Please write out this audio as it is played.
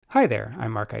Hi there,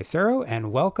 I'm Mark Isero,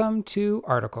 and welcome to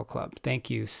Article Club. Thank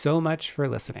you so much for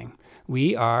listening.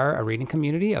 We are a reading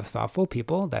community of thoughtful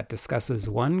people that discusses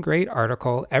one great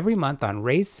article every month on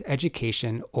race,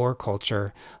 education, or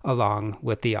culture, along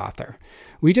with the author.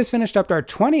 We just finished up our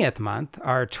 20th month,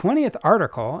 our 20th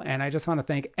article, and I just want to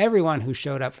thank everyone who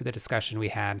showed up for the discussion we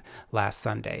had last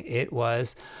Sunday. It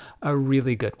was a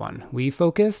really good one. We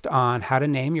focused on How to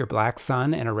Name Your Black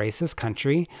Son in a Racist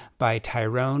Country by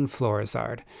Tyrone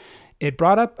Fleurizard. It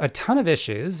brought up a ton of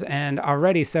issues, and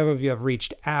already several of you have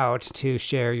reached out to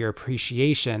share your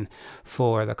appreciation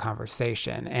for the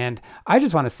conversation. And I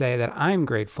just want to say that I'm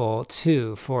grateful,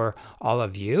 too, for all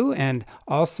of you, and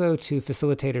also to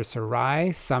facilitators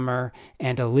Sarai, Summer,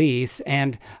 and Elise,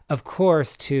 and of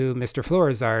course to Mr.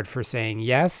 Fleurizard for saying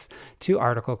yes to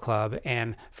Article Club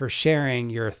and for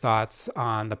sharing your thoughts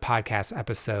on the podcast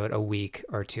episode a week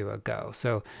or two ago.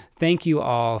 So thank you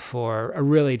all for a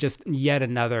really just yet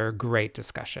another great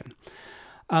discussion.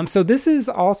 So this is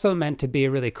also meant to be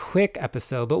a really quick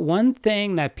episode, but one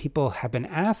thing that people have been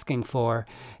asking for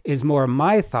is more of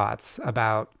my thoughts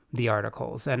about the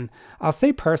articles. And I'll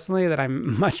say personally that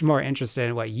I'm much more interested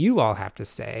in what you all have to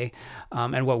say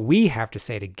and what we have to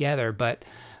say together, but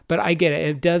I get it.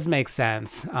 It does make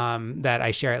sense that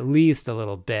I share at least a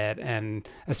little bit, and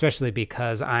especially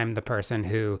because I'm the person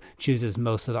who chooses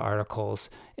most of the articles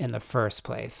in the first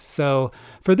place. So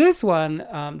for this one,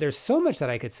 there's so much that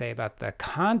I could say about the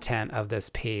content of this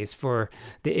piece for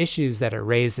the issues that it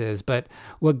raises. But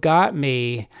what got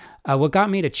me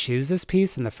to choose this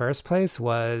piece in the first place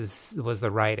was the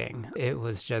writing. It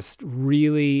was just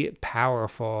really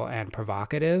powerful and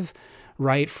provocative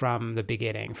right from the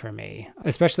beginning for me,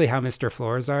 especially how Mr.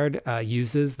 Fleurizard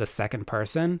uses the second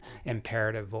person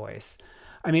imperative voice.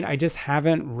 I mean, I just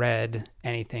haven't read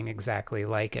anything exactly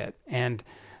like it. And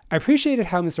I appreciated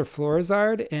how Mr.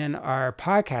 Fleurizard in our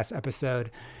podcast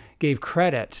episode gave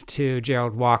credit to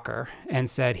Gerald Walker and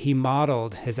said he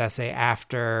modeled his essay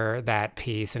after that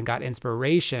piece and got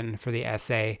inspiration for the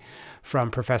essay from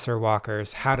Professor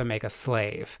Walker's How to Make a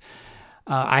Slave.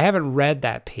 I haven't read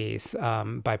that piece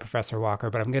by Professor Walker,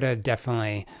 but I'm going to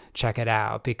definitely check it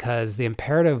out because the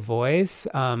imperative voice,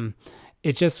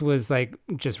 it just was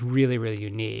just really, really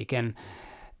unique. And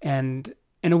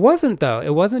it wasn't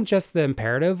just the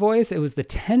imperative voice, it was the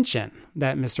tension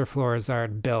that Mr.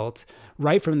 Fleurizard built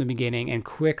right from the beginning and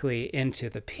quickly into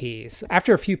the piece.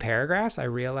 After a few paragraphs, I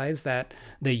realized that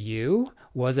the you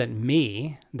wasn't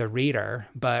me, the reader,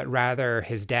 but rather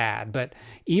his dad. But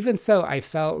even so, I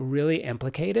felt really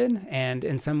implicated, and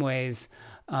in some ways,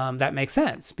 that makes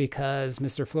sense because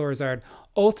Mr. Fleurizard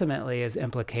ultimately is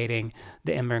implicating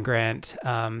the immigrant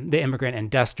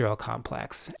industrial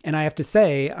complex. And I have to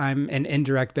say, I'm an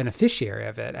indirect beneficiary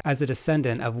of it as a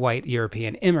descendant of white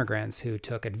European immigrants who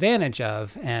took advantage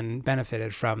of and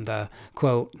benefited from the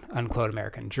quote unquote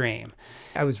American dream.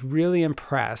 I was really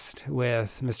impressed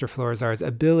with Mr. Fleurizard's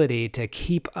ability to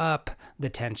keep up the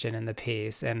tension in the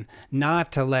piece and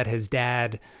not to let his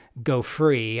dad go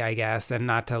free, I guess, and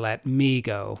not to let me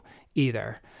go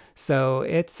either. So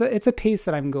it's a piece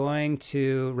that I'm going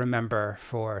to remember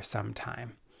for some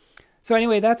time. So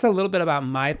anyway, that's a little bit about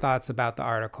my thoughts about the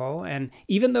article. And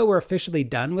even though we're officially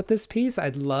done with this piece,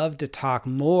 I'd love to talk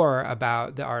more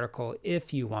about the article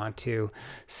if you want to.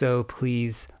 So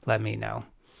please let me know.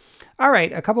 All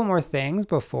right, a couple more things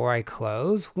before I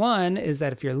close. One is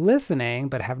that if you're listening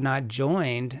but have not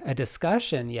joined a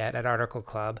discussion yet at Article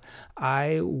Club,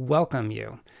 I welcome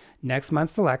you. Next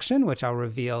month's selection, which I'll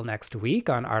reveal next week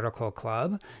on Article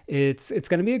Club, it's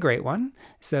going to be a great one.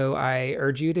 So I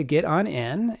urge you to get on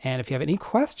in. And if you have any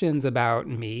questions about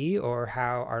me or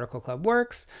how Article Club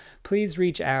works, please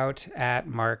reach out at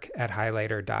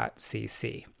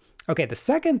mark@highlighter.cc. Okay, the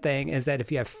second thing is that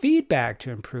if you have feedback to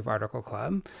improve Article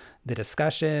Club, the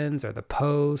discussions or the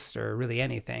post or really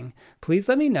anything, please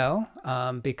let me know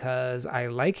because I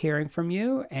like hearing from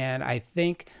you, and I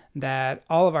think that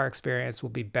all of our experience will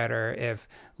be better if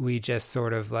we just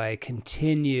sort of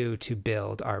continue to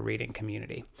build our reading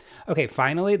community. Okay,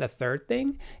 finally, the third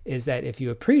thing is that if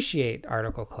you appreciate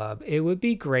Article Club, it would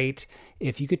be great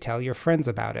if you could tell your friends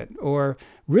about it, or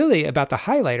really about the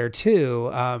Highlighter too,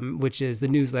 which is the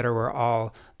newsletter where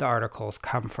all the articles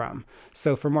come from.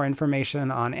 So for more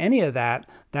information on any of that,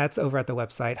 that's over at the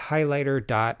website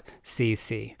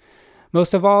highlighter.cc.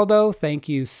 Most of all, though, thank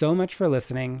you so much for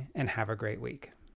listening and have a great week.